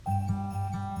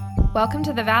Welcome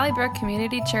to the Valley Brook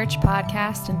Community Church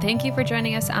podcast, and thank you for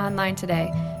joining us online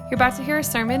today. You're about to hear a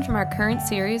sermon from our current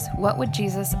series, What Would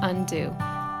Jesus Undo?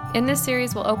 In this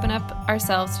series, we'll open up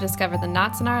ourselves to discover the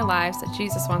knots in our lives that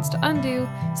Jesus wants to undo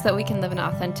so that we can live an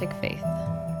authentic faith.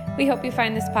 We hope you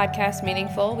find this podcast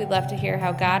meaningful. We'd love to hear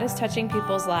how God is touching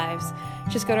people's lives.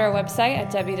 Just go to our website at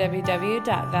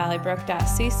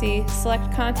www.valleybrook.cc,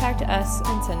 select Contact Us,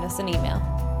 and send us an email.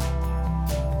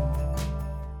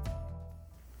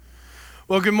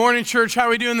 Well, good morning, church. How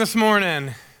are we doing this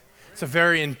morning? It's a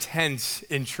very intense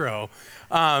intro.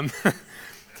 But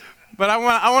I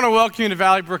want to welcome you to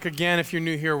Valley Brook again. If you're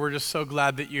new here, we're just so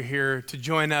glad that you're here to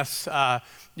join us.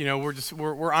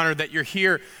 We're honored that you're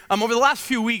here. Over the last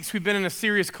few weeks, we've been in a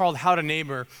series called How to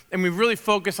Neighbor, and we really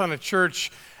focus on a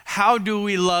church. How do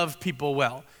we love people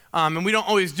well? And we don't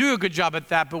always do a good job at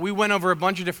that, but we went over a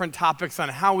bunch of different topics on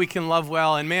how we can love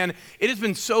well. And man, it has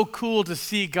been so cool to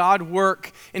see God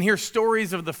work and hear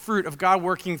stories of the fruit of God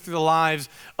working through the lives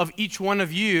of each one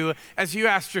of you as you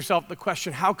asked yourself the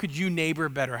question, how could you neighbor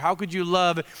better? How could you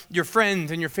love your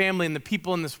friends and your family and the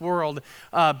people in this world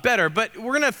better? But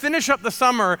we're going to finish up the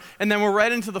summer, and then we're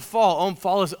right into the fall. Oh,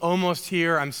 fall is almost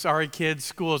here. I'm sorry, kids.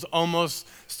 School is almost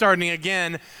starting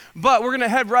again. But we're going to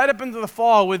head right up into the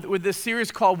fall with this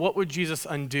series called What Would Jesus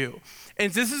Undo?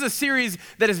 And this is a series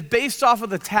that is based off of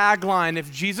the tagline,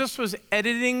 if Jesus was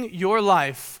editing your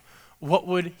life, what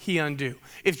would he undo?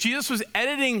 If Jesus was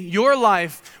editing your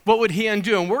life, what would he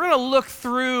undo? And we're going to look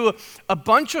through a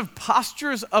bunch of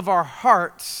postures of our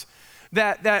hearts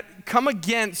that come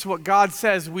against what God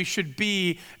says we should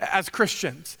be as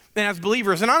Christians and as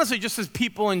believers, and honestly, just as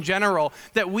people in general,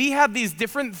 that we have these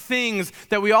different things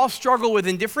that we all struggle with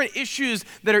and different issues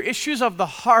that are issues of the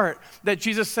heart that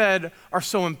Jesus said are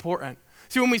so important.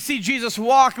 See, when we see Jesus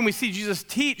walk and we see Jesus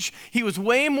teach, he was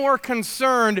way more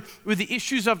concerned with the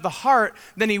issues of the heart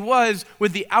than he was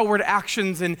with the outward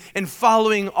actions and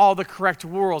following all the correct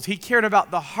rules. He cared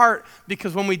about the heart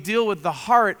because when we deal with the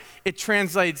heart, it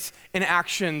translates in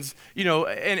actions,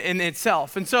 in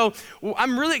itself. And so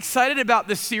I'm really excited about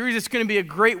this series. It's going to be a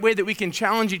great way that we can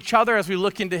challenge each other as we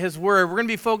look into his word. We're going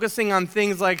to be focusing on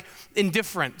things like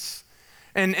indifference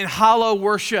and hollow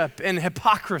worship and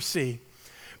hypocrisy.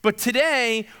 But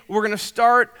today, we're going to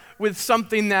start with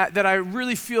something that I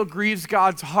really feel grieves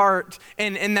God's heart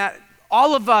and that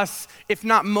all of us, if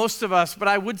not most of us, but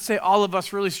I would say all of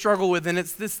us really struggle with, and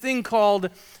it's this thing called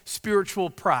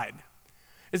spiritual pride.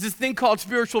 It's this thing called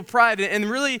spiritual pride, and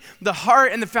really the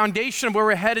heart and the foundation of where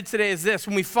we're headed today is this.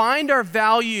 When we find our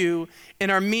value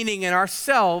and our meaning in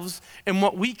ourselves and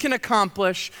what we can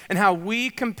accomplish and how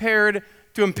we compare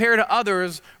to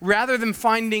others rather than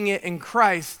finding it in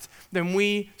Christ, then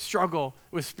we struggle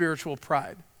with spiritual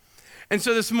pride. And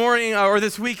so this morning, or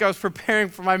this week, I was preparing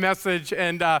for my message,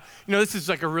 and this is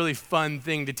like a really fun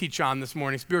thing to teach on this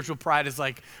morning. Spiritual pride is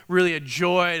like really a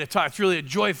joy to talk. It's really a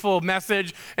joyful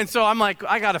message. And so I'm like,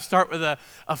 I got to start with a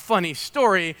funny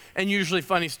story, and usually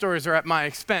funny stories are at my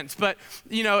expense. But,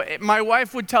 my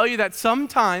wife would tell you that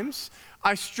sometimes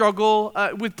I struggle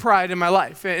with pride in my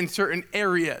life in certain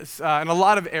areas, in a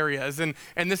lot of areas. And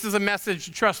this is a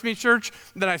message, trust me, church,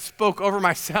 that I spoke over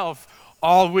myself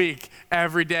all week,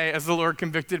 every day, as the Lord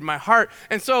convicted my heart.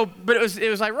 And so, but it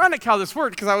was ironic how this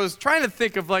worked, because I was trying to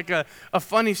think of like a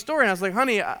funny story. And I was like,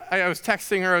 honey, I was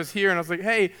texting her, I was here, and I was like,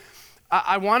 hey,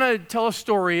 I want to tell a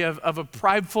story of a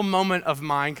prideful moment of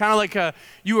mine, kind of like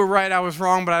you were right, I was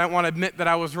wrong, but I don't want to admit that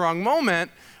I was wrong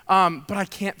moment, but I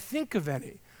can't think of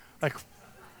any. Like,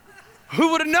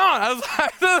 who would have known?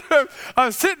 I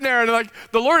was sitting there and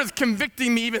the Lord is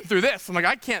convicting me even through this. I'm like,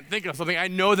 I can't think of something. I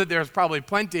know that there's probably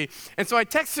plenty. And so I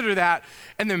texted her that,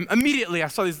 and then immediately I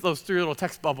saw those three little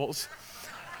text bubbles.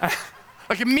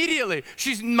 Like immediately.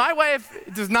 My wife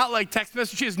does not like text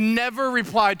messages. She has never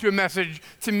replied to a message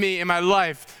to me in my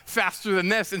life faster than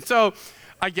this. And so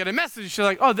I get a message. She's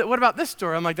like, oh, what about this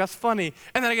story? I'm like, that's funny.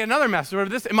 And then I get another message. What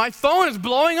about this? And my phone is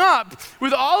blowing up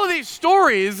with all of these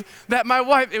stories that my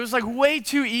wife, it was like way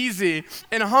too easy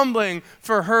and humbling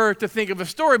for her to think of a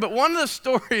story. But one of the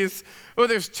stories,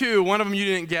 there's two. One of them you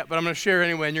didn't get, but I'm going to share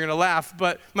anyway, and you're going to laugh.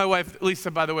 But my wife,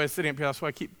 Lisa, by the way, is sitting up here. That's why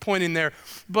I keep pointing there.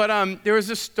 But there was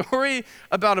this story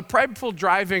about a prideful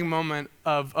driving moment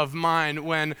of mine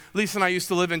when Lisa and I used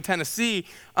to live in Tennessee.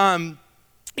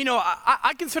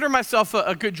 I consider myself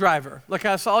a good driver, like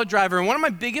a solid driver. And one of my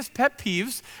biggest pet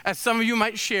peeves, as some of you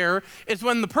might share, is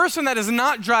when the person that is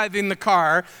not driving the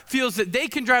car feels that they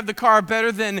can drive the car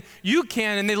better than you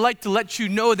can, and they like to let you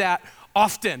know that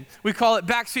often. We call it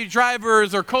backseat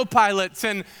drivers or co-pilots,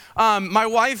 and my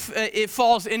wife, it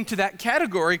falls into that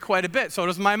category quite a bit. So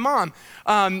does my mom.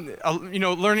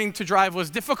 Learning to drive was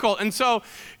difficult, and so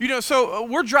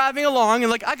we're driving along,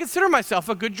 and like I consider myself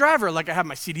a good driver. Like I have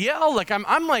my CDL, like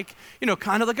I'm like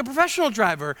kind of like a professional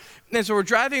driver, and so we're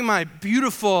driving my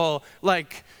beautiful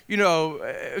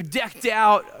decked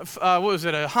out,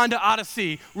 a Honda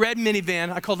Odyssey, red minivan.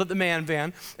 I called it the man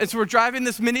van. And so we're driving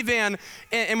this minivan,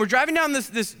 and we're driving down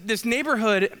this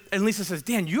neighborhood, and Lisa says,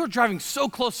 Dan, you're driving so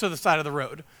close to the side of the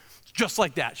road. Just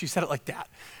like that. She said it like that.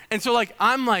 And so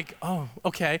I'm like, oh,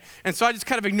 okay. And so I just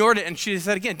kind of ignored it, and she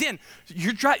said again, Dan,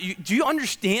 do you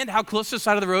understand how close to the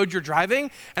side of the road you're driving?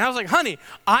 And I was like, honey,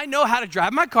 I know how to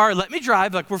drive my car. Let me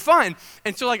drive. Like, we're fine.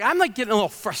 And so I'm getting a little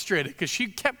frustrated because she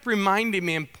kept reminding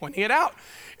me and pointing it out.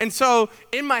 And so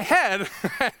in my head, I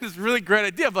had this really great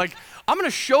idea of I'm going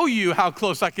to show you how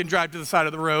close I can drive to the side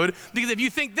of the road, because if you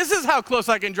think this is how close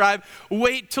I can drive,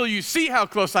 wait till you see how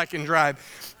close I can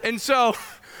drive. And so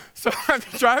I'm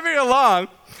driving along,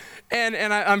 and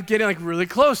I'm getting really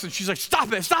close, and she's like,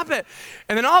 stop it.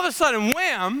 And then all of a sudden,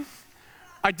 wham,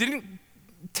 I didn't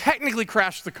technically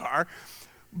crash the car,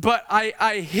 but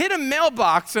I hit a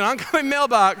mailbox, an oncoming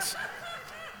mailbox.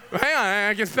 Hang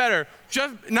on, it gets better.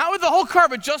 Just not with the whole car,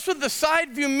 but just with the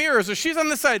side view mirror. So she's on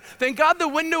the side. Thank God the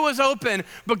window was open,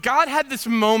 but God had this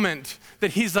moment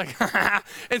that he's like,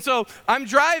 and so I'm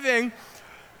driving,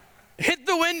 hit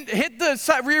the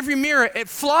side rear view mirror. It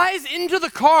flies into the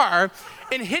car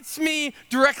and hits me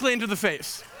directly into the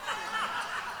face.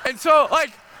 And so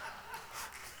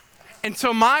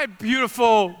my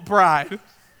beautiful bride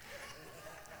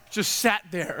just sat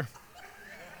there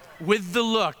with the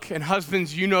look, and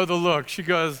husbands, you know the look. She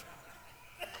goes,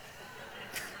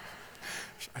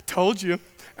 I told you.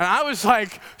 And I was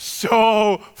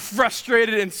so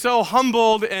frustrated and so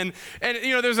humbled. And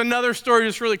there's another story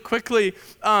just really quickly.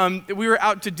 We were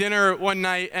out to dinner one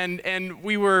night, and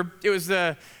it was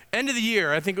the end of the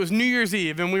year. I think it was New Year's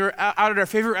Eve, and we were out at our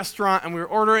favorite restaurant, and we were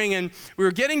ordering, and we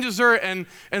were getting dessert, and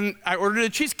I ordered a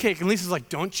cheesecake, and Lisa's like,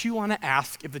 don't you want to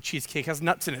ask if the cheesecake has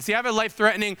nuts in it? See, I have a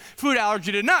life-threatening food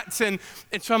allergy to nuts, and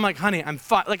so I'm like, honey, I'm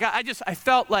fine. I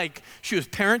felt like she was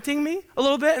parenting me a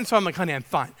little bit, and so I'm like, honey, I'm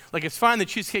fine. It's fine, the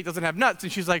cheesecake doesn't have nuts.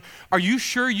 And she's like, are you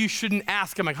sure you shouldn't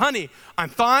ask? I'm like, honey, I'm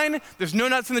fine. There's no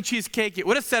nuts in the cheesecake. It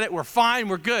would have said it. We're fine.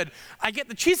 We're good. I get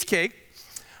the cheesecake,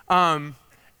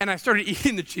 and I started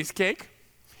eating the cheesecake,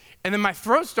 and then my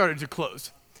throat started to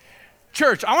close.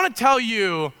 Church, I want to tell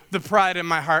you the pride in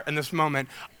my heart in this moment.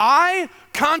 I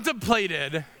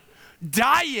contemplated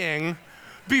dying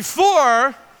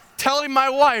before telling my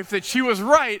wife that she was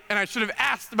right and I should have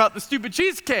asked about the stupid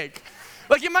cheesecake.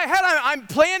 In my head, I'm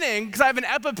planning, because I have an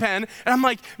EpiPen, and I'm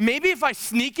like, maybe if I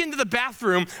sneak into the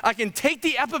bathroom, I can take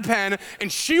the EpiPen, and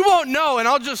she won't know, and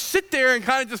I'll just sit there and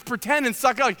kind of just pretend and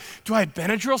suck out. Do I have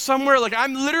Benadryl somewhere?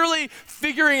 I'm literally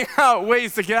figuring out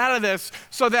ways to get out of this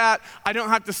so that I don't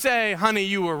have to say, honey,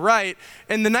 you were right.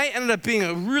 And the night ended up being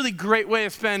a really great way to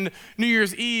spend New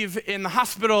Year's Eve in the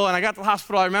hospital, and I got to the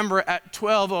hospital, I remember, at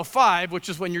 12:05, which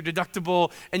is when your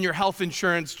deductible and your health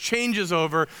insurance changes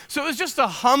over. So it was just a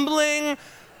humbling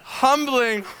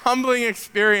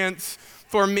experience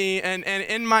for me. And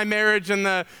in my marriage and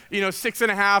the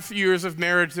 6.5 years of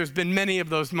marriage, there's been many of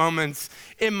those moments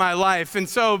in my life. And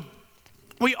so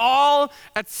we all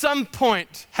at some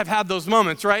point have had those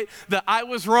moments, right? The I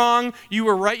was wrong, you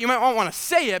were right. You might not want to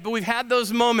say it, but we've had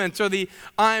those moments, or the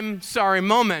I'm sorry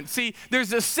moment. See,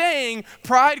 there's a saying,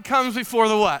 pride comes before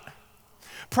the what?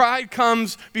 Pride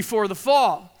comes before the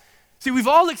fall. See, we've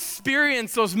all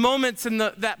experienced those moments in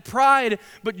that pride,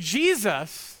 but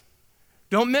Jesus,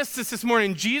 don't miss this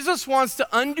morning, Jesus wants to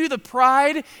undo the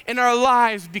pride in our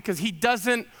lives because he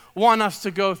doesn't want us to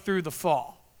go through the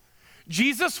fall.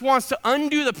 Jesus wants to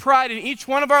undo the pride in each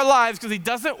one of our lives because he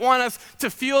doesn't want us to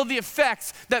feel the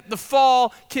effects that the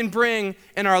fall can bring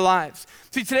in our lives.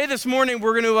 See, today, this morning,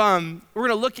 we're going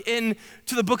to look into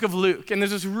the book of Luke, and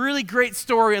there's this really great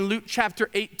story in Luke chapter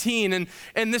 18,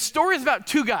 and this story is about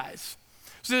two guys.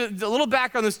 So a little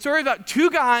background, the story is about two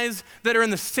guys that are in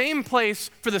the same place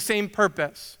for the same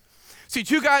purpose. See,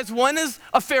 two guys, one is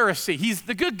a Pharisee, he's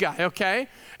the good guy, okay?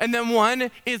 And then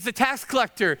one is the tax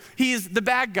collector, he's the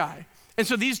bad guy. And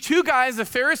so these two guys, the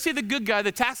Pharisee, the good guy,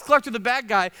 the tax collector, the bad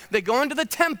guy, they go into the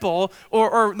temple,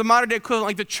 or the modern day equivalent,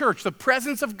 like the church, the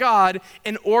presence of God,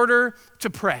 in order to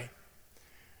pray.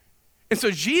 And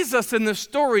so Jesus in this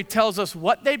story tells us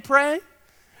what they pray,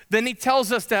 then he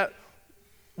tells us that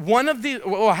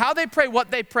how they pray, what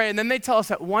they pray, and then they tell us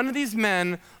that one of these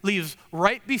men leaves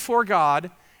right before God,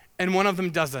 and one of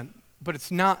them doesn't. But it's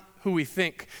not who we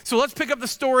think. So let's pick up the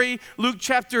story, Luke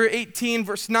chapter 18,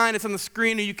 verse 9. It's on the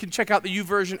screen, or you can check out the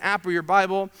YouVersion app or your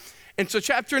Bible. And so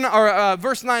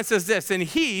verse 9 says this, and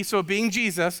he, so being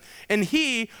Jesus, and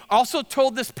he also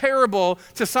told this parable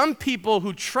to some people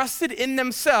who trusted in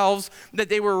themselves that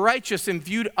they were righteous and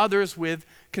viewed others with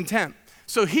contempt.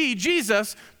 So he,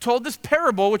 Jesus, told this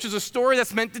parable, which is a story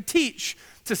that's meant to teach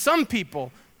to some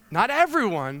people, not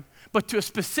everyone, but to a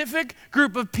specific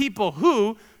group of people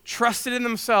who trusted in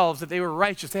themselves that they were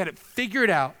righteous. They had it figured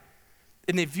out,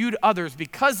 and they viewed others,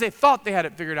 because they thought they had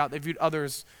it figured out, they viewed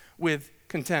others with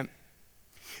contempt.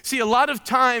 See, a lot of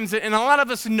times, and a lot of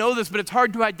us know this, but it's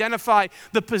hard to identify,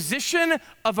 the position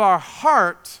of our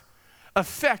heart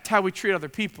affect how we treat other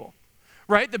people,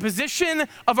 right? The position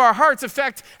of our hearts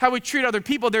affect how we treat other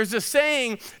people. There's this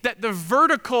saying that the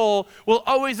vertical will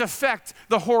always affect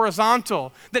the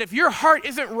horizontal, that if your heart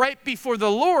isn't right before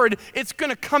the Lord, it's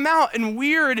going to come out in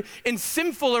weird and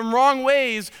sinful and wrong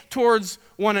ways towards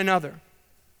one another.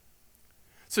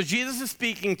 So Jesus is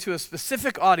speaking to a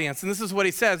specific audience, and this is what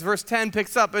he says. Verse 10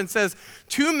 picks up and says,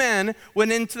 2 men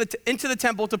went into the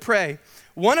temple to pray,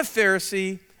 one a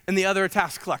Pharisee and the other a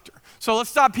tax collector. So let's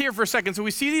stop here for a second. So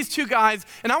we see these 2 guys,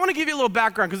 and I want to give you a little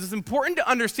background because it's important to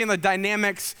understand the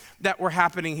dynamics that were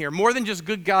happening here, more than just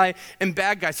good guy and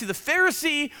bad guy. See, the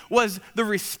Pharisee was the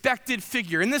respected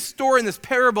figure. In this story, in this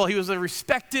parable, he was a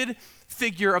respected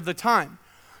figure of the time.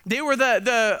 They were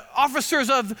the officers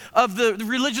of the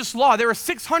religious law. There were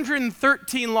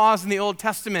 613 laws in the Old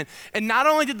Testament. And not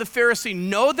only did the Pharisee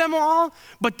know them all,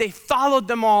 but they followed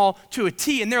them all to a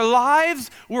T. And their lives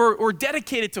were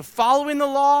dedicated to following the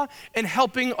law and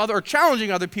helping or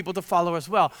challenging other people to follow as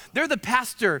well. They're the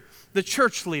pastor, the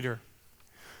church leader.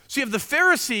 So you have the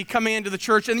Pharisee coming into the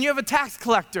church, and then you have a tax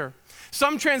collector.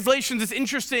 Some translations, it's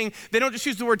interesting, they don't just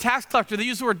use the word tax collector, they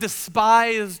use the word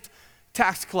despised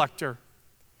tax collector.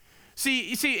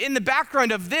 See, in the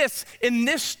background of this, in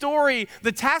this story,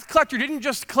 the tax collector didn't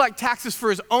just collect taxes for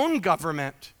his own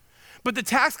government, but the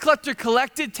tax collector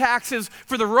collected taxes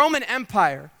for the Roman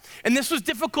Empire. And this was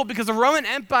difficult because the Roman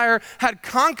Empire had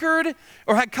conquered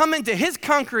or had come into his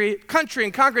country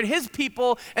and conquered his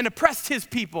people and oppressed his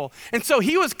people. And so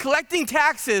he was collecting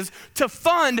taxes to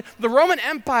fund the Roman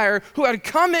Empire who had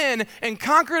come in and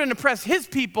conquered and oppressed his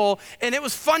people, and it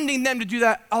was funding them to do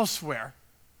that elsewhere.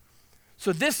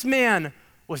 So this man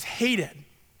was hated.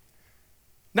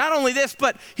 Not only this,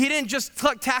 but he didn't just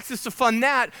collect taxes to fund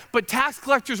that, but tax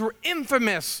collectors were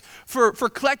infamous for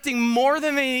collecting more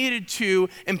than they needed to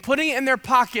and putting it in their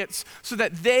pockets so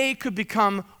that they could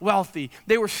become wealthy.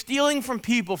 They were stealing from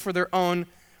people for their own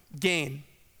gain.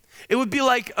 It would be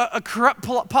like a corrupt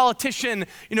politician,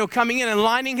 coming in and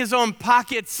lining his own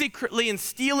pockets secretly and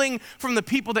stealing from the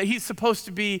people that he's supposed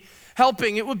to be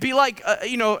helping. It would be like,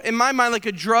 in my mind, like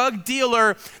a drug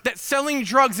dealer that's selling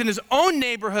drugs in his own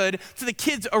neighborhood to the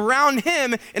kids around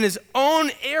him in his own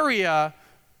area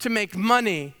to make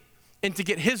money and to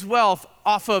get his wealth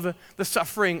off of the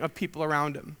suffering of people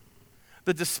around him.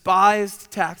 The despised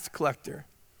tax collector.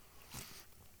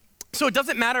 So it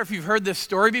doesn't matter if you've heard this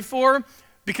story before,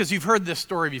 because you've heard this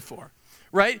story before,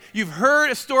 right? You've heard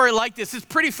a story like this. It's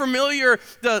pretty familiar,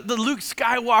 the Luke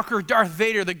Skywalker, Darth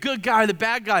Vader, the good guy, the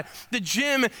bad guy, the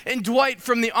Jim and Dwight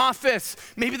from The Office,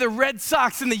 maybe the Red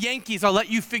Sox and the Yankees. I'll let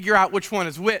you figure out which one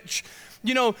is which.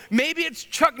 Maybe it's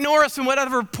Chuck Norris and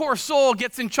whatever poor soul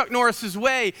gets in Chuck Norris's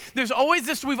way. There's always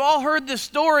this, we've all heard this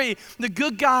story, the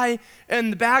good guy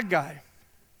and the bad guy.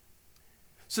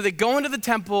 So they go into the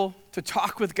temple to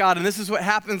talk with God, and this is what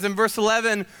happens in verse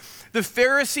 11. The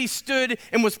Pharisee stood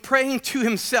and was praying to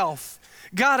himself,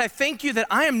 God, I thank you that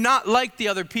I am not like the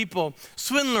other people,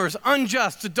 swindlers,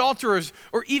 unjust, adulterers,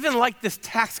 or even like this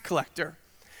tax collector.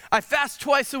 I fast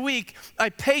twice a week. I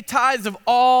pay tithes of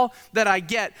all that I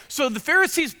get. So the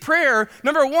Pharisee's prayer,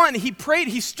 number one,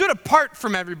 he stood apart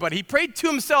from everybody. He prayed to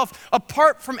himself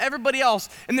apart from everybody else.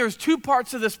 And there's 2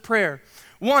 parts of this prayer.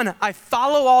 One, I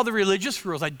follow all the religious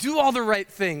rules. I do all the right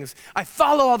things. I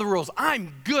follow all the rules.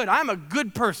 I'm good. I'm a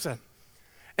good person.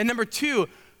 And number 2,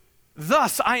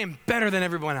 thus I am better than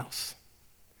everyone else.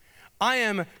 I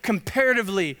am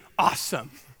comparatively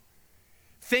awesome.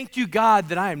 Thank you, God,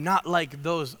 that I am not like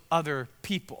those other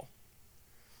people.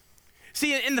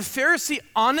 See, and the Pharisee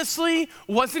honestly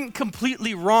wasn't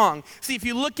completely wrong. See, if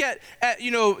you look at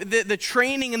the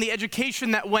training and the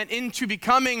education that went into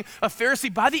becoming a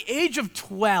Pharisee, by the age of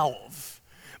 12,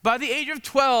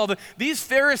 these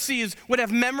Pharisees would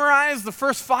have memorized the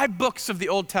first 5 books of the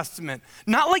Old Testament.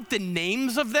 Not like the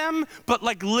names of them, but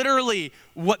like literally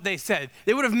what they said.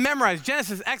 They would have memorized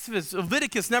Genesis, Exodus,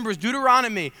 Leviticus, Numbers,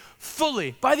 Deuteronomy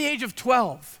fully by the age of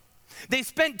 12. They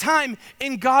spent time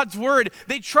in God's word.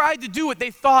 They tried to do what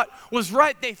they thought was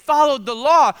right. They followed the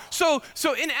law. So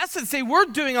in essence, they were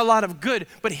doing a lot of good.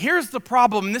 But here's the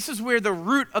problem, and this is where the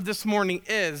root of this morning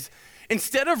is.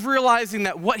 Instead of realizing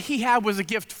that what he had was a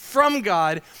gift from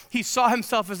God, he saw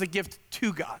himself as a gift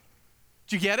to God.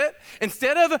 Do you get it?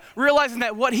 Instead of realizing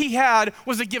that what he had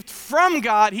was a gift from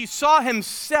God, he saw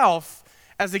himself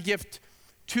as a gift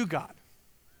to God.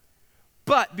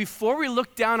 But before we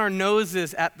look down our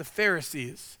noses at the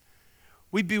Pharisees,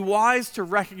 we'd be wise to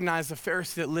recognize the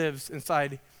Pharisee that lives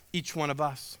inside each one of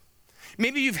us.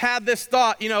 Maybe you've had this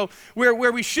thought,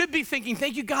 where we should be thinking,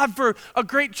 thank you, God, for a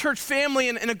great church family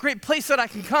and a great place that I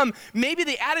can come. Maybe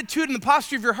the attitude and the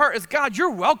posture of your heart is, God,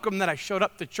 you're welcome that I showed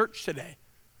up to church today.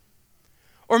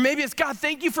 Or maybe it's, God,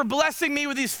 thank you for blessing me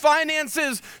with these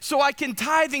finances so I can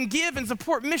tithe and give and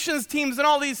support missions teams and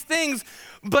all these things.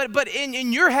 But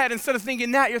in your head, instead of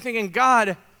thinking that, you're thinking,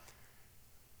 God,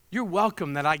 you're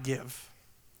welcome that I give.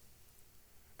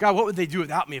 God, what would they do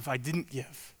without me if I didn't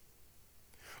give?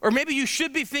 Or maybe you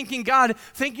should be thinking, God,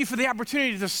 thank you for the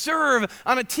opportunity to serve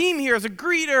on a team here as a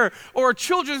greeter or a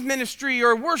children's ministry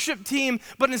or a worship team.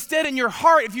 But instead in your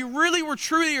heart, if you really were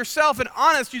true to yourself and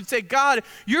honest, you'd say, God,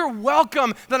 you're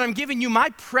welcome that I'm giving you my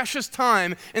precious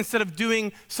time instead of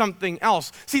doing something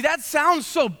else. See, that sounds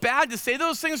so bad to say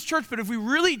those things, church, but if we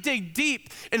really dig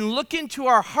deep and look into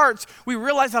our hearts, we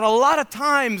realize that a lot of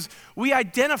times we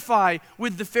identify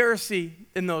with the Pharisee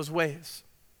in those ways.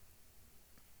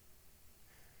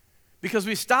 Because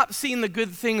we stop seeing the good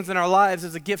things in our lives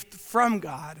as a gift from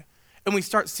God, and we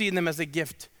start seeing them as a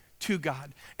gift to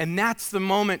God. And that's the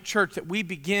moment, church, that we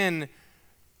begin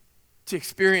to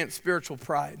experience spiritual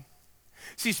pride.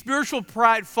 See, spiritual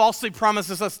pride falsely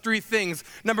promises us three things.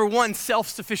 Number one,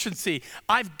 self-sufficiency.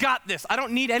 I've got this. I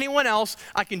don't need anyone else.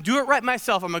 I can do it right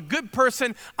myself. I'm a good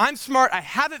person. I'm smart. I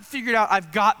have it figured out.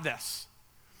 I've got this.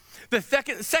 The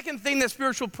second thing that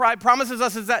spiritual pride promises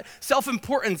us is that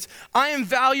self-importance. I am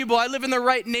valuable. I live in the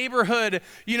right neighborhood.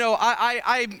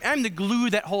 I'm the glue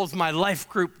that holds my life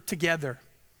group together.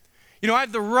 I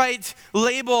have the right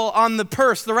label on the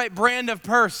purse, the right brand of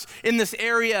purse in this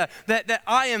area, that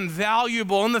I am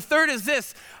valuable. And the third is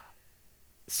this,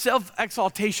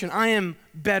 self-exaltation. I am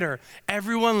better.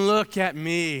 Everyone look at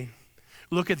me.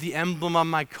 Look at the emblem on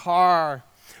my car.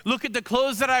 Look at the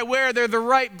clothes that I wear. They're the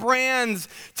right brands.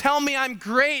 Tell me I'm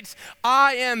great.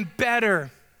 I am better.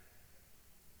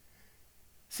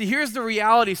 See, here's the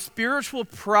reality. Spiritual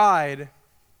pride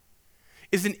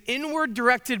is an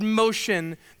inward-directed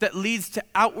motion that leads to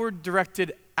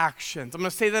outward-directed actions. I'm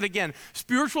going to say that again.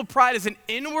 Spiritual pride is an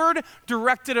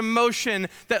inward-directed emotion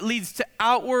that leads to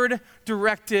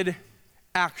outward-directed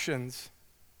actions.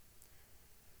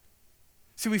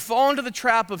 See, we fall into the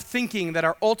trap of thinking that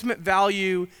our ultimate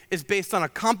value is based on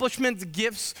accomplishments,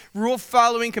 gifts, rule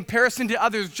following, comparison to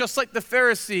others, just like the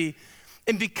Pharisee.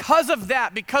 And because of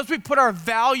that, because we put our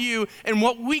value in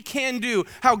what we can do,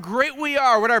 how great we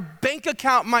are, what our bank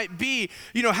account might be,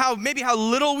 how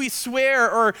little we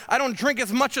swear, or I don't drink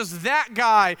as much as that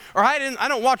guy, or I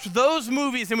don't watch those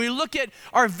movies, and we look at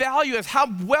our value as how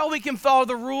well we can follow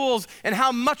the rules and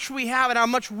how much we have and how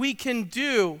much we can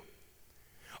do.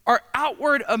 Our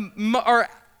outward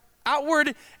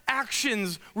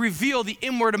actions reveal the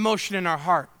inward emotion in our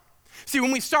heart. See,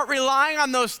 when we start relying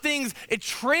on those things, it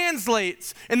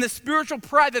translates in the spiritual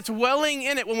pride that's welling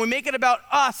in it. When we make it about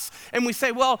us and we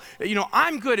say, well,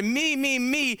 I'm good, and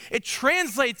me, it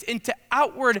translates into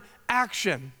outward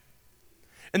action.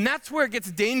 And that's where it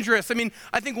gets dangerous.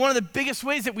 I think one of the biggest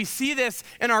ways that we see this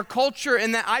in our culture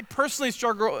and that I personally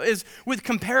struggle is with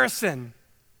comparison.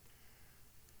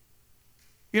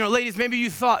 Ladies, maybe you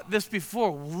thought this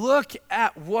before. Look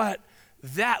at what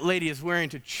that lady is wearing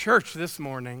to church this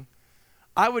morning.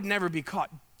 I would never be caught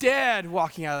dead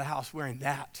walking out of the house wearing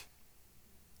that.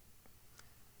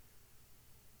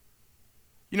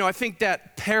 I think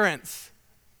that parents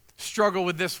struggle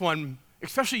with this one,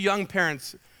 especially young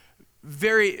parents.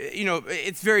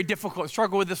 It's very difficult. I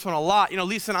struggle with this one a lot.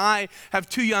 Lisa and I have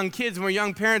two young kids, and we're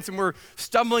young parents, and we're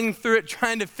stumbling through it,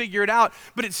 trying to figure it out.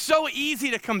 But it's so easy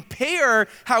to compare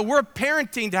how we're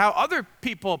parenting to how other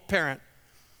people parent.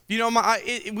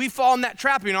 We fall in that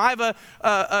trap. I have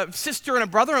a sister and a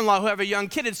brother-in-law who have a young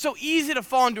kid. It's so easy to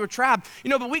fall into a trap.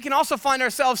 But we can also find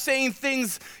ourselves saying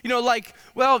things, like,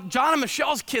 well, John and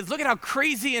Michelle's kids, look at how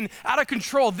crazy and out of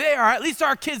control they are. At least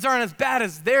our kids aren't as bad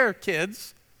as their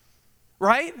kids.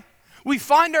 Right? We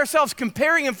find ourselves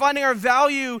comparing and finding our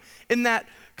value in that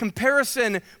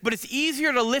comparison, but it's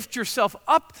easier to lift yourself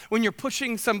up when you're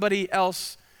pushing somebody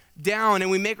else down and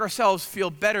we make ourselves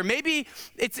feel better. Maybe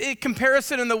it's a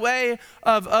comparison in the way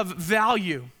of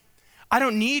value. I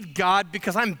don't need God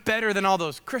because I'm better than all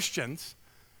those Christians.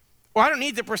 Or I don't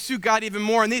need to pursue God even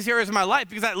more in these areas of my life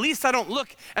because at least I don't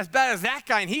look as bad as that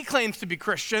guy and he claims to be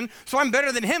Christian, so I'm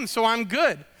better than him, so I'm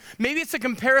good. Maybe it's a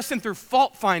comparison through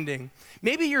fault finding.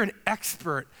 Maybe you're an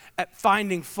expert at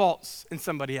finding faults in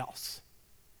somebody else.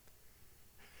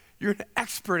 You're an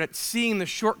expert at seeing the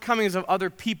shortcomings of other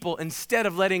people instead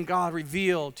of letting God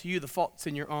reveal to you the faults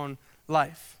in your own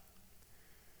life.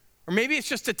 Or maybe it's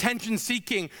just attention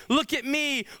seeking. Look at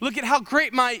me. Look at how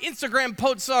great my Instagram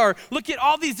posts are. Look at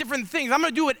all these different things. I'm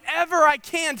going to do whatever I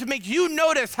can to make you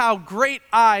notice how great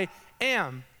I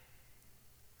am.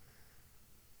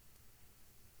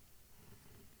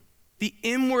 The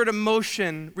inward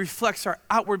emotion reflects our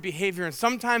outward behavior, and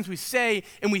sometimes we say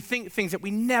and we think things that we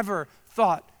never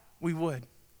thought we would.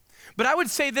 But I would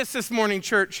say this morning,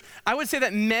 church. I would say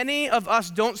that many of us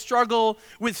don't struggle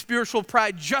with spiritual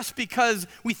pride just because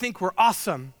we think we're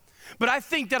awesome. But I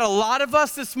think that a lot of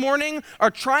us this morning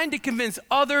are trying to convince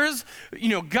others,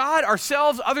 God,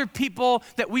 ourselves, other people,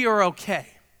 that we are okay.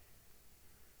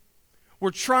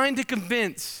 We're trying to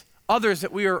convince others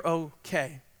that we are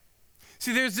okay.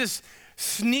 See, there's this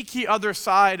sneaky other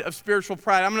side of spiritual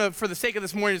pride. I'm going to, for the sake of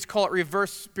this morning, just call it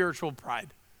reverse spiritual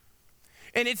pride.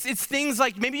 And it's things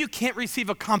like maybe you can't receive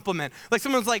a compliment. Like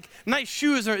someone's like, nice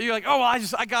shoes, or you're like, oh, well,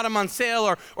 I got them on sale,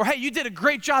 or hey, you did a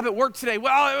great job at work today.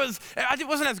 Well, it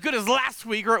wasn't as good as last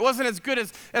week, or it wasn't as good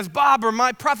as Bob, or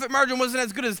my profit margin wasn't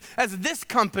as good as this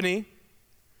company.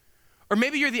 Or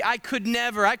maybe you're the I could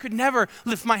never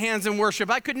lift my hands in worship.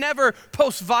 I could never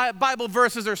post Bible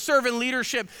verses or serve in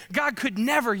leadership. God could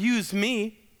never use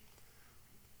me.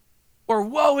 Or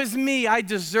woe is me, I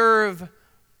deserve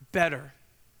better.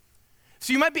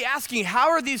 So you might be asking,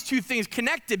 how are these two things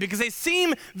connected? Because they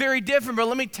seem very different, but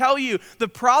let me tell you, the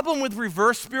problem with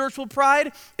reverse spiritual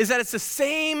pride is that it's the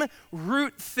same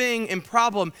root thing and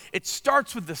problem. It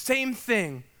starts with the same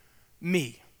thing,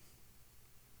 me.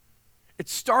 It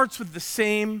starts with the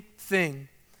same thing.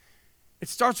 It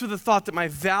starts with the thought that my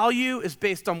value is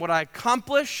based on what I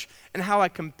accomplish and how I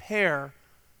compare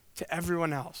to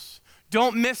everyone else.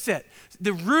 Don't miss it.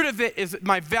 The root of it is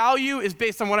my value is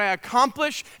based on what I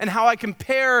accomplish and how I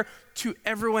compare to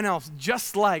everyone else,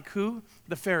 just like who?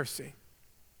 The Pharisee.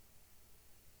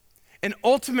 And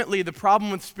ultimately, the problem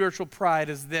with spiritual pride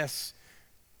is this,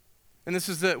 and this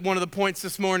is one of the points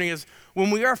this morning, is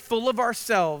when we are full of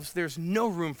ourselves, there's no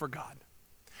room for God.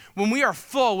 When we are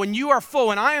full, when you are full,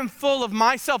 when I am full of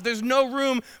myself, there's no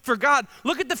room for God.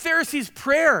 Look at the Pharisees'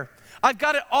 prayer. I've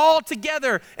got it all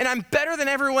together, and I'm better than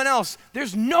everyone else.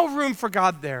 There's no room for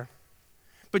God there.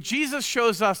 But Jesus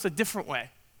shows us a different way,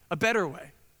 a better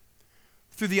way,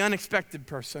 through the unexpected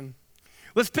person.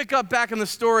 Let's pick up back in the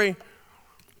story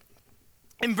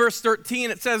in verse 13.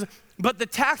 It says, but the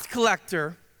tax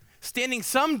collector, standing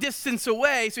some distance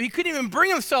away, so he couldn't even bring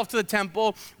himself to the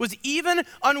temple, was even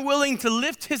unwilling to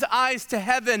lift his eyes to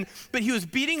heaven, but he was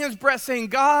beating his breast saying,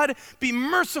 God, be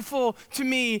merciful to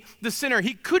me, the sinner.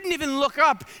 He couldn't even look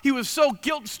up. He was so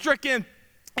guilt-stricken.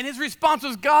 And his response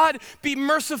was, God, be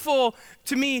merciful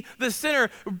to me, the sinner.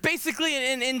 Basically,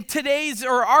 in today's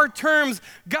or our terms,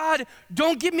 God,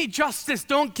 don't give me justice.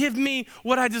 Don't give me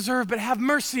what I deserve, but have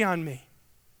mercy on me.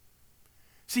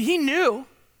 See, he knew.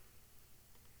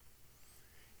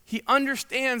 He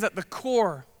understands at the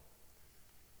core,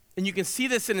 and you can see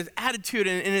this in his attitude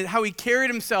and in how he carried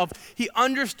himself. He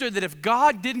understood that if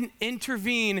God didn't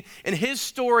intervene in his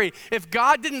story, if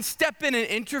God didn't step in and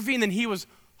intervene, then he was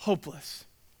hopeless.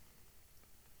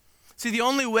 See, the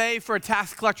only way for a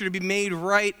tax collector to be made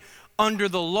right under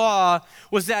the law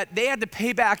was that they had to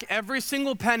pay back every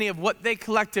single penny of what they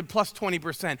collected plus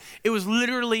 20%. It was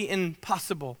literally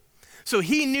impossible. So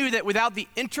he knew that without the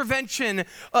intervention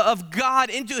of God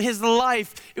into his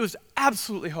life, it was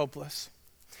absolutely hopeless.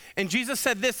 And Jesus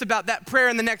said this about that prayer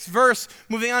in the next verse,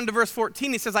 moving on to verse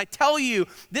 14. He says, I tell you,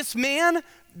 this man,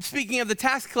 speaking of the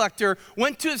tax collector,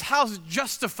 went to his house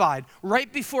justified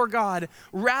right before God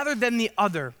rather than the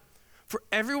other. For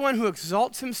everyone who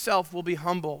exalts himself will be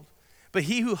humbled, but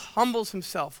he who humbles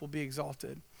himself will be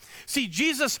exalted. See,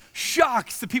 Jesus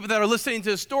shocks the people that are listening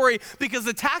to the story because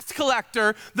the tax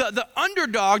collector, the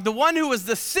underdog, the one who was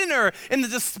the sinner and the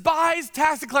despised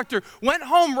tax collector went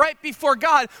home right before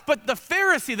God, but the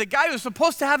Pharisee, the guy who was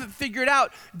supposed to have it figured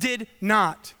out, did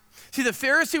not. See, the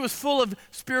Pharisee was full of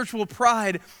spiritual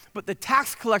pride, but the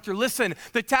tax collector, listen,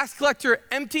 the tax collector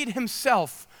emptied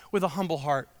himself with a humble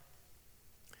heart.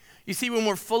 You see, when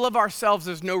we're full of ourselves,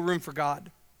 there's no room for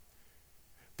God.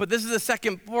 But this is the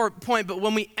second point, but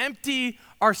when we empty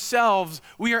ourselves,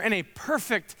 we are in a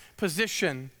perfect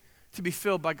position to be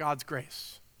filled by God's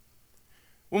grace.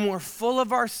 When we're full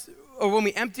of or when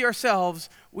we empty ourselves,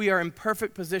 we are in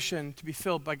perfect position to be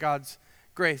filled by God's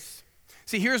grace.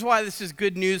 See, here's why this is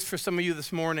good news for some of you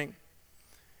this morning.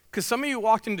 Because some of you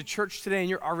walked into church today and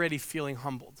you're already feeling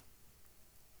humbled.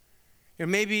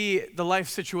 Maybe the life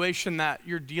situation that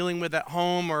you're dealing with at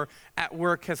home or at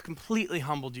work has completely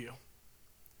humbled you.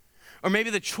 Or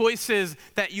maybe the choices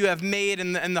that you have made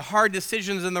and the hard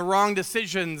decisions and the wrong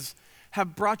decisions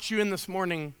have brought you in this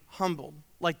morning humbled,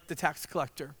 like the tax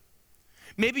collector.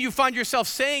 Maybe you find yourself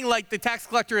saying, like the tax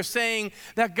collector is saying,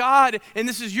 that God, and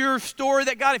this is your story,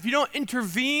 that God, if you don't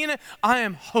intervene, I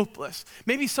am hopeless.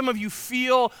 Maybe some of you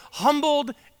feel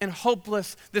humbled and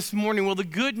hopeless this morning. Well, the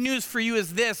good news for you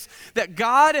is this, that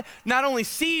God not only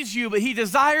sees you, but he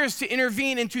desires to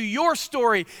intervene into your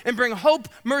story and bring hope,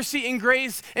 mercy, and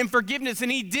grace and forgiveness. And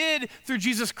he did through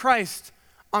Jesus Christ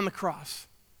on the cross.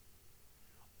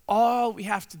 All we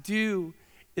have to do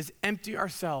is empty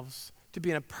ourselves to be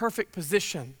in a perfect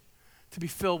position to be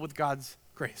filled with God's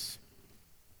grace.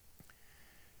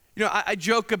 I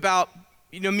joke about,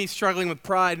 me struggling with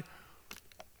pride,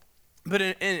 but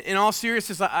in all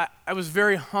seriousness, I was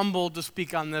very humbled to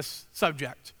speak on this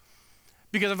subject.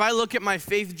 Because if I look at my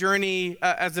faith journey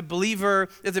as a believer,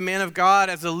 as a man of God,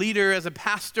 as a leader, as a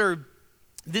pastor,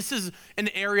 this is an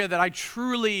area that I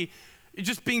truly,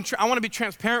 I want to be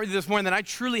transparent with you this morning, that I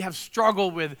truly have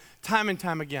struggled with time and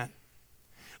time again.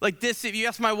 Like this, if you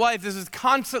ask my wife, this is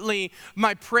constantly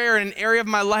my prayer in an area of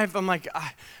my life. I'm like,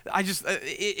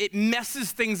 it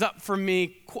messes things up for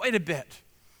me quite a bit.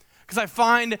 Because I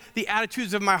find the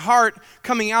attitudes of my heart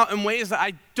coming out in ways that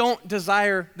I don't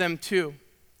desire them to.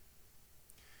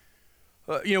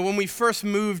 When we first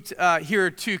moved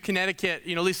here to Connecticut,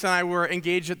 Lisa and I were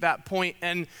engaged at that point,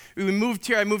 and I moved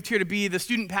here to be the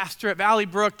student pastor at Valley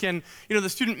Brook, and the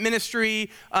student ministry,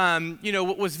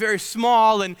 was very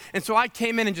small, and so I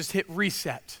came in and just hit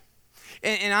reset.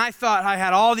 And I thought I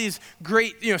had all these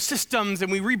great, systems,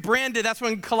 and we rebranded. That's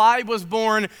when Collide was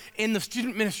born, and the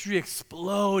student ministry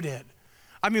exploded.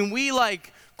 I mean, we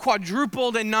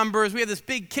quadrupled in numbers. We had this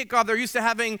big kickoff. They're used to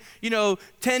having, 10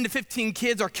 to 15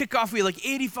 kids. Our kickoff, we had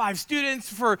 85 students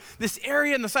for this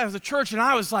area and the size of the church, and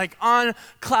I was on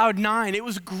cloud nine. It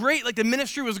was great. The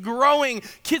ministry was growing.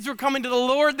 Kids were coming to the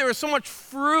Lord. There was so much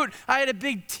fruit. I had a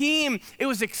big team. It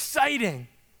was exciting.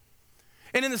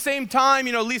 And in the same time,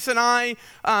 Lisa and I,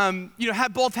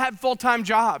 both had full-time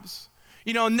jobs.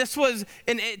 And this was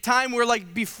a time where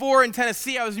before in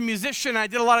Tennessee, I was a musician. I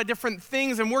did a lot of different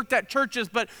things and worked at churches,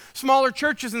 but smaller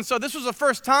churches. And so this was the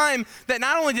first time that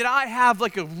not only did I have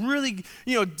a really,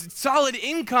 solid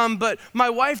income, but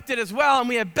my wife did as well. And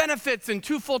we had benefits and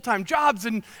 2 full-time jobs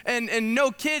and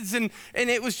no kids. And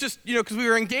it was just, because we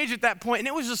were engaged at that point, and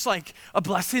it was just a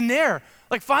blessing there.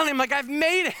 Finally, I'm I've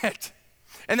made it.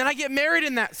 And then I get married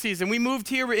in that season. We moved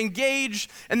here, we're engaged,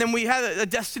 and then we had a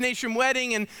destination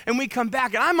wedding, and we come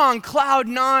back, and I'm on cloud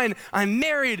nine. I'm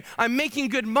married. I'm making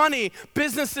good money.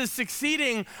 Business is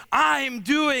succeeding. I'm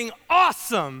doing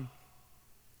awesome.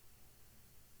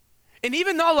 And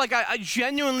even though I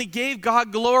genuinely gave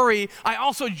God glory, I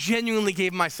also genuinely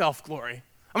gave myself glory.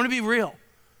 I'm going to be real.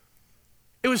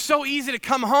 It was so easy to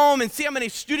come home and see how many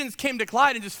students came to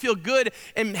Collide and just feel good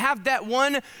and have that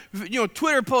one,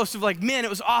 Twitter post of man, it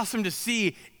was awesome to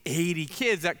see 80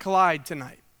 kids at Collide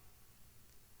tonight.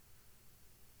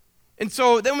 And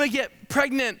so then we get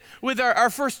pregnant with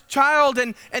our first child,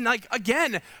 and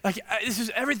again,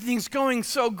 everything's going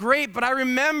so great, but I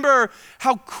remember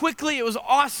how quickly it was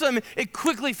awesome. It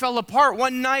quickly fell apart.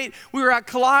 One night we were at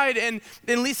Collide, and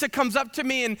Lisa comes up to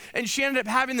me, and she ended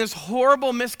up having this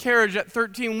horrible miscarriage at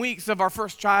 13 weeks of our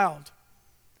first child.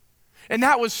 And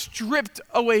that was stripped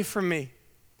away from me.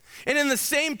 And in the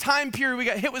same time period, we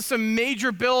got hit with some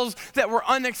major bills that were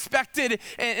unexpected,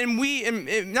 and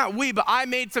I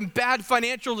made some bad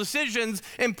financial decisions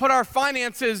and put our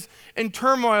finances in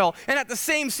turmoil. And at the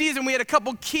same season, we had a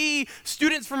couple key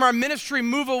students from our ministry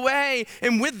move away,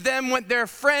 and with them went their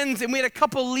friends, and we had a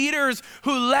couple leaders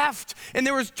who left, and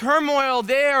there was turmoil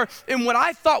there, and what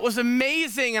I thought was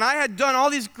amazing, and I had done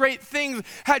all these great things,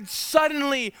 had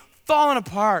suddenly fallen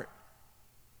apart.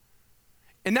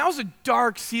 And that was a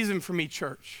dark season for me,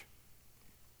 church.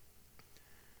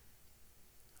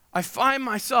 I find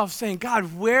myself saying,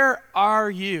 God, where are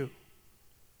you?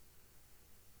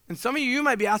 And some of you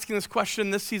might be asking this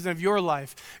question this season of your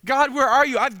life. God, where are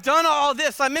you? I've done all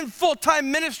this. I'm in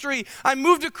full-time ministry. I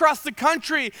moved across the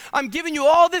country. I'm giving you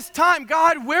all this time.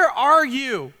 God, where are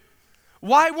you?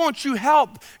 Why won't you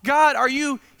help? God, are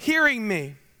you hearing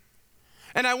me?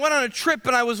 And I went on a trip,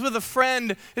 and I was with a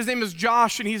friend. His name is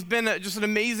Josh, and he's been just an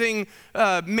amazing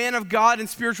man of God and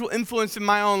spiritual influence in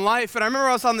my own life. And I remember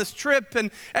I was on this trip,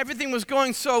 and everything was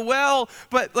going so well,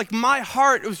 but like my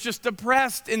heart was just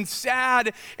depressed and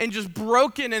sad and just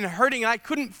broken and hurting. And I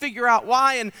couldn't figure out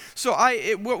why. And so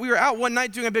we were out one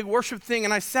night doing a big worship thing,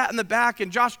 and I sat in the back,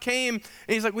 and Josh came, and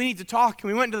he's like, "We need to talk."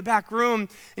 And we went into the back room,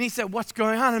 and he said, "What's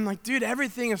going on?" I'm like, "Dude,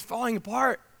 everything is falling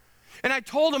apart." And I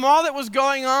told him all that was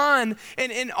going on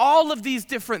and all of these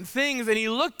different things. And he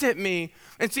looked at me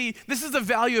and see, this is the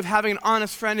value of having an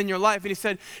honest friend in your life. And he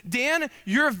said, "Dan,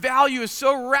 your value is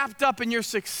so wrapped up in your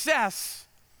success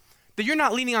that you're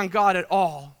not leaning on God at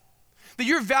all. That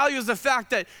your value is the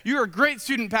fact that you're a great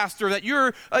student pastor, that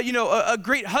you're a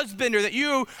great husband, or that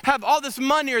you have all this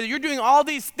money, or that you're doing all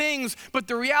these things. But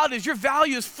the reality is your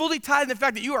value is fully tied in the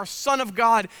fact that you are a son of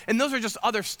God, and those are just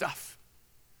other stuff."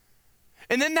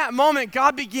 And in that moment,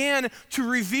 God began to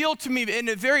reveal to me in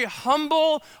a very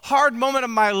humble, hard moment of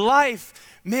my life,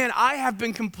 man, I have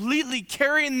been completely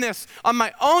carrying this on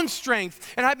my own strength.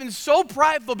 And I've been so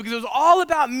prideful because it was all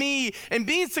about me and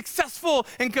being successful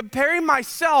and comparing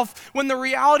myself, when the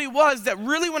reality was that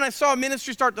really when I saw a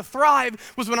ministry start to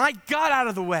thrive was when I got out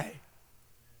of the way.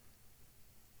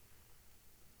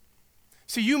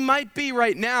 So you might be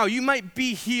right now, you might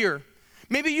be here.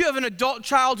 Maybe you have an adult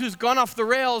child who's gone off the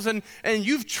rails and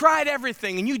you've tried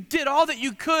everything and you did all that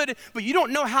you could, but you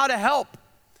don't know how to help.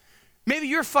 Maybe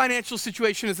your financial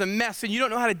situation is a mess and you don't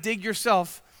know how to dig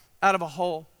yourself out of a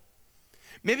hole.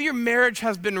 Maybe your marriage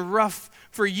has been rough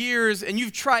for years and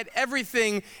you've tried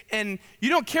everything and you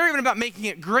don't care even about making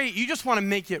it great, you just want to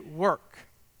make it work.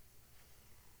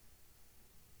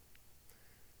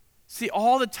 See,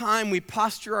 all the time we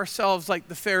posture ourselves like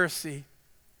the Pharisee.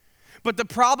 But the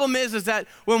problem is that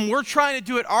when we're trying to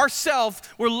do it ourselves,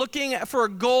 we're looking for a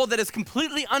goal that is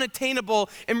completely unattainable,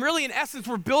 and really, in essence,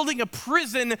 we're building a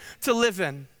prison to live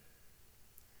in.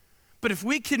 But if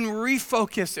we can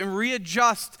refocus and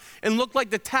readjust and look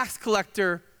like the tax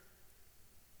collector,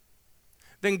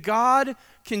 then God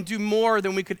can do more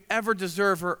than we could ever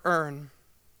deserve or earn.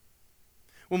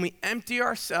 When we empty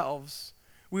ourselves,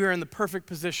 we are in the perfect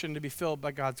position to be filled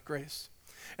by God's grace.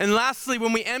 And lastly,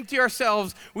 when we empty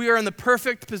ourselves, we are in the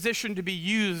perfect position to be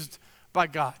used by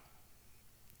God.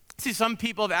 See, some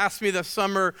people have asked me this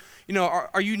summer,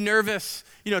 are you nervous,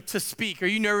 to speak? Are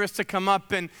you nervous to come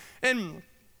up? And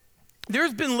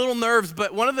there's been little nerves,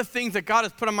 but one of the things that God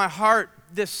has put on my heart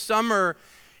this summer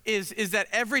is that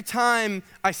every time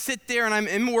I sit there and I'm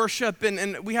in worship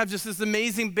and we have just this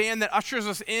amazing band that ushers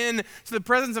us in to the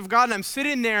presence of God, and I'm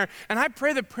sitting there and I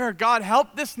pray the prayer, God,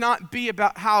 help this not be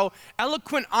about how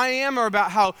eloquent I am or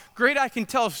about how great I can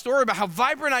tell a story, about how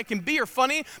vibrant I can be or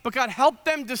funny, but God, help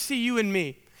them to see you in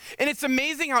me. And it's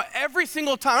amazing how every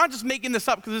single time, I'm not just making this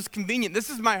up because it's convenient, this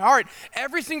is my heart.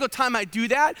 Every single time I do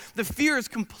that, the fear is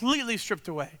completely stripped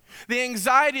away. The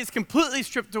anxiety is completely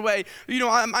stripped away.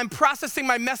 I'm processing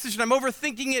my message and I'm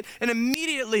overthinking it, and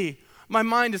immediately my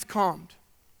mind is calmed.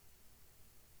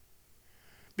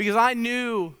 Because I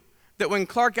knew that when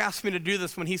Clark asked me to do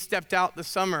this, when he stepped out this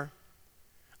summer,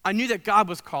 I knew that God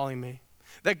was calling me,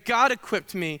 that God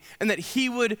equipped me, and that he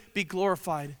would be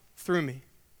glorified through me.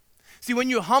 See,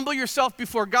 when you humble yourself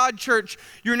before God, church,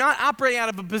 you're not operating out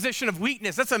of a position of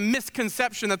weakness. That's a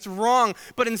misconception. That's wrong.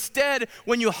 But instead,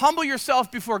 when you humble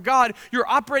yourself before God, you're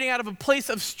operating out of a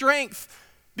place of strength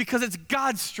because it's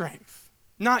God's strength,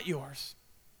 not yours.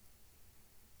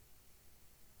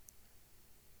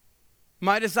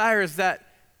 My desire is that,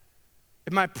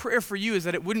 my prayer for you is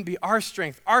that it wouldn't be our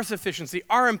strength, our sufficiency,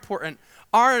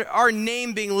 our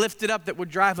name being lifted up that would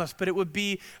drive us, but it would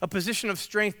be a position of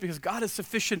strength because God is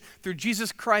sufficient through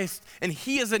Jesus Christ, and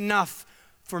he is enough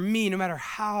for me no matter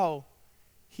how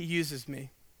he uses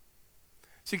me.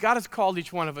 See, God has called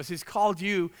each one of us. He's called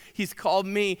you, he's called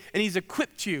me, and he's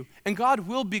equipped you, and God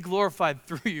will be glorified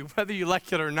through you, whether you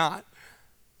like it or not.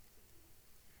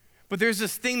 But there's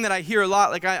this thing that I hear a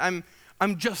lot, like I'm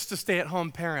just a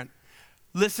stay-at-home parent.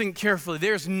 Listen carefully,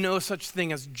 there's no such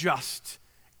thing as just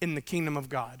in the kingdom of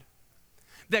God.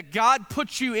 That God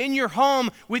puts you in your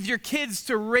home with your kids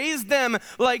to raise them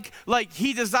like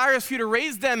he desires for you to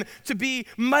raise them to be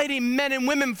mighty men and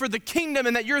women for the kingdom,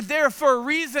 and that you're there for a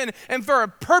reason and for a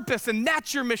purpose, and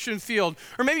that's your mission field.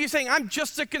 Or maybe you're saying, I'm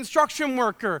just a construction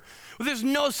worker. Well, there's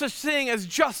no such thing as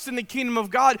just in the kingdom of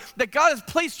God. That God has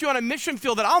placed you on a mission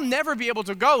field that I'll never be able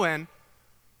to go in.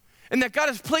 And that God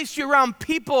has placed you around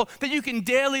people that you can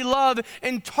daily love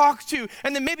and talk to.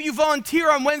 And then maybe you volunteer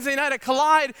on Wednesday night at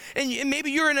Collide, and maybe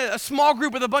you're in a small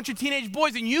group with a bunch of teenage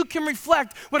boys, and you can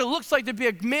reflect what it looks like to be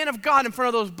a man of God in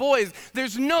front of those boys.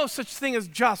 There's no such thing as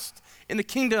just in the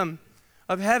kingdom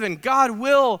of heaven. God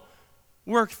will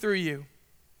work through you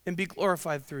and be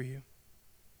glorified through you.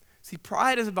 See,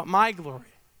 pride is about my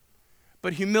glory,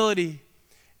 but humility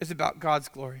is about God's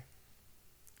glory.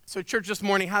 So church, this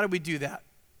morning, how do we do that?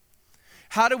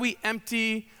 How do we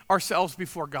empty ourselves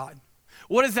before God?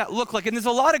 What does that look like? And there's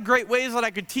a lot of great ways that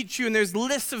I could teach you, and there's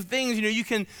lists of things. You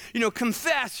can,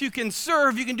 confess, you can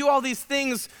serve, you can do all these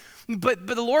things. But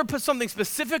the Lord put something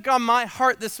specific on my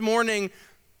heart this morning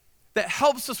that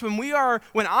helps us when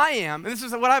I am, and this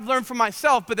is what I've learned for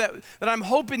myself, but that I'm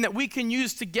hoping that we can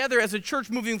use together as a church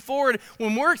moving forward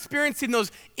when we're experiencing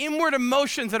those inward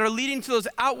emotions that are leading to those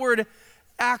outward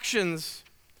actions.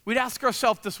 We'd ask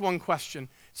ourselves this one question.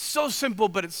 It's so simple,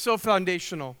 but it's so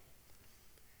foundational.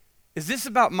 Is this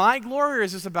about my glory or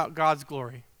is this about God's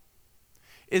glory?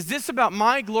 Is this about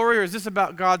my glory or is this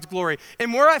about God's glory?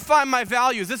 And where I find my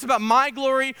value, is this about my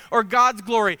glory or God's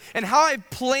glory? And how I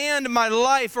planned my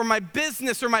life or my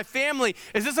business or my family,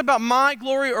 is this about my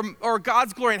glory or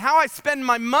God's glory? And how I spend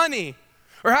my money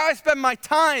or how I spend my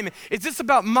time, is this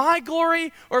about my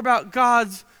glory or about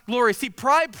God's glory? See,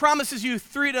 pride promises you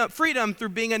freedom through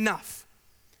being enough,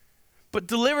 but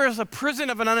delivers a prison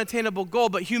of an unattainable goal.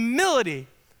 But humility,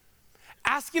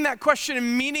 asking that question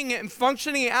and meaning it and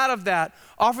functioning out of that,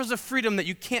 offers a freedom that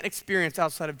you can't experience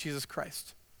outside of Jesus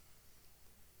Christ.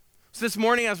 So this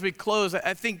morning as we close,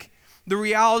 I think the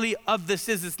reality of this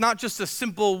is it's not just a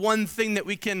simple one thing that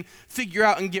we can figure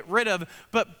out and get rid of,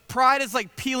 but pride is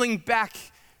like peeling back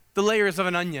the layers of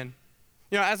an onion.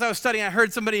 As I was studying, I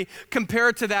heard somebody compare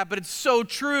it to that, but it's so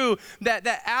true that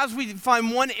as we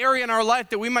find one area in our life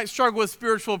that we might struggle with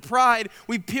spiritual pride,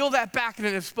 we peel that back and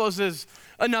it exposes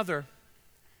another.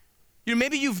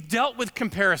 Maybe you've dealt with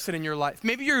comparison in your life.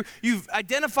 Maybe you've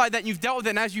identified that and you've dealt with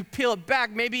it, and as you peel it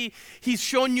back, maybe he's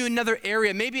shown you another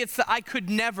area. Maybe it's the I could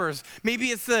nevers. Maybe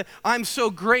it's the I'm so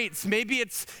greats. Maybe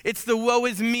it's the woe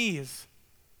is me's.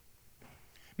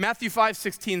 Matthew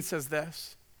 5:16 says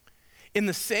this, "In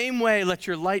the same way, let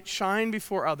your light shine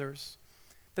before others,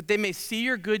 that they may see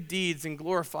your good deeds and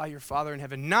glorify your Father in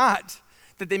heaven." Not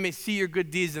that they may see your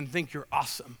good deeds and think you're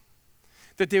awesome.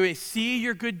 That they may see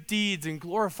your good deeds and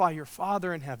glorify your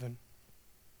Father in heaven.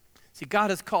 See, God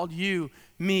has called you,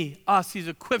 me, us. He's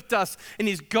equipped us, and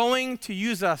he's going to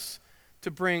use us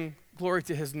to bring glory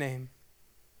to his name.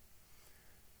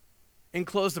 In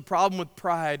close, the problem with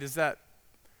pride is that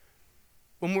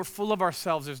when we're full of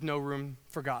ourselves, there's no room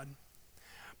for God.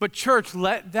 But church,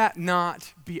 let that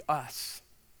not be us.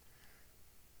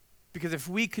 Because if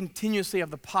we continuously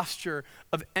have the posture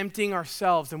of emptying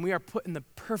ourselves, then we are put in the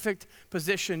perfect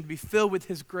position to be filled with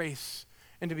his grace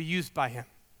and to be used by him.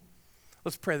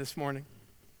 Let's pray this morning.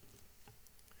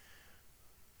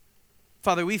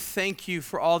 Father, we thank you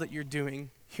for all that you're doing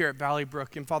here at Valley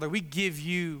Brook. And Father, we give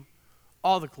you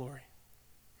all the glory.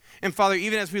 And Father,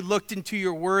 even as we looked into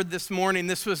your word this morning,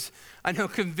 this was, I know,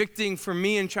 convicting for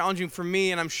me and challenging for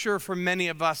me, and I'm sure for many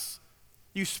of us.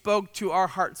 You spoke to our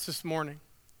hearts this morning.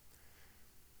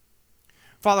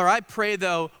 Father, I pray,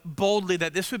 though, boldly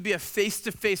that this would be a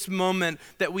face-to-face moment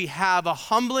that we have, a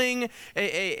humbling,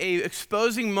 a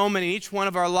exposing moment in each one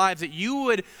of our lives, that you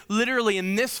would literally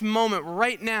in this moment,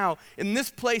 right now, in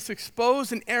this place,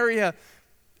 expose an area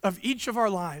of each of our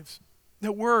lives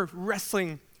that we're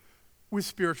wrestling with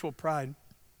spiritual pride.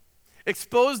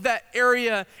 Expose that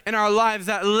area in our lives,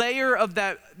 that layer of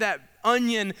that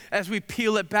onion as we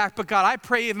peel it back. But God, I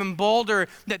pray even bolder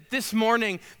that this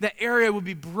morning that area would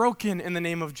be broken in the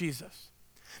name of Jesus.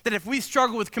 That if we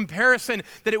struggle with comparison,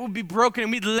 that it would be broken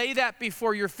and we'd lay that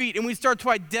before your feet and we start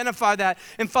to identify that.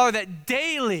 And Father, that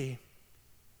daily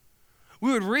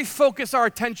we would refocus our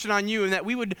attention on you and that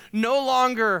we would no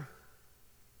longer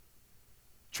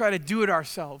try to do it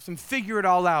ourselves and figure it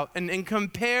all out and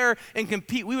compare and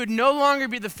compete. We would no longer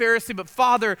be the Pharisee, but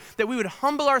Father, that we would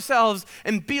humble ourselves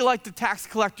and be like the tax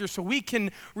collector so we can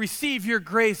receive your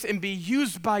grace and be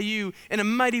used by you in a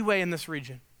mighty way in this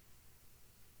region.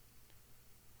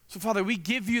 So Father, we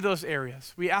give you those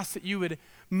areas. We ask that you would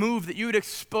move, that you would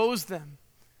expose them,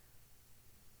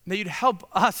 that you'd help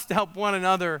us to help one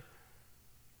another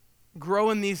grow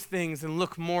in these things and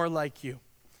look more like you.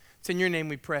 It's in your name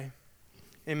we pray.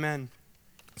 Amen.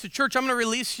 So church, I'm going to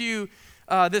release you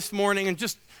this morning, and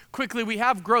just quickly, we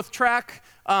have Growth Track.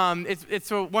 It's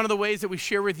one of the ways that we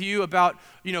share with you about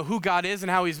who God is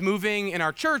and how he's moving in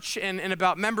our church and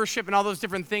about membership and all those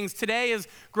different things. Today is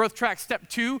Growth Track Step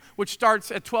 2, which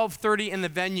starts at 12:30 in the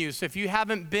venue. So if you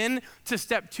haven't been to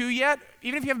Step 2 yet,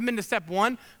 even if you haven't been to Step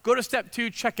 1, go to Step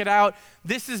 2, check it out.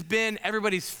 This has been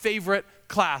everybody's favorite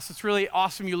class. It's really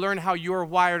awesome. You learn how you're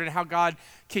wired and how God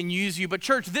can use you. But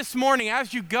church, this morning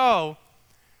as you go,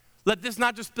 Let this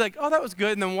not just be like, oh, that was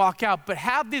good, and then walk out, but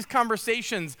have these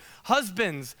conversations.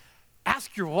 Husbands,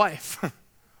 ask your wife.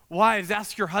 Wives,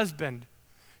 ask your husband.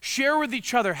 Share with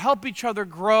each other, help each other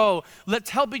grow.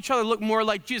 Let's help each other look more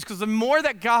like Jesus, because the more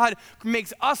that God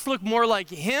makes us look more like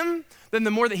him, then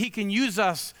the more that he can use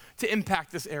us to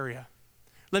impact this area.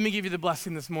 Let me give you the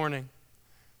blessing this morning.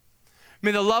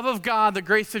 May the love of God, the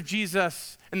grace of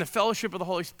Jesus, and the fellowship of the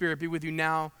Holy Spirit be with you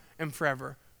now and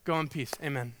forever. Go in peace.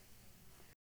 Amen.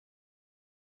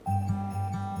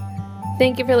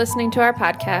 Thank you for listening to our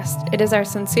podcast. It is our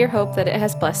sincere hope that it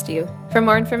has blessed you. For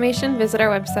more information, visit our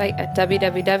website at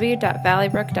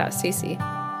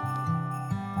www.valleybrook.cc.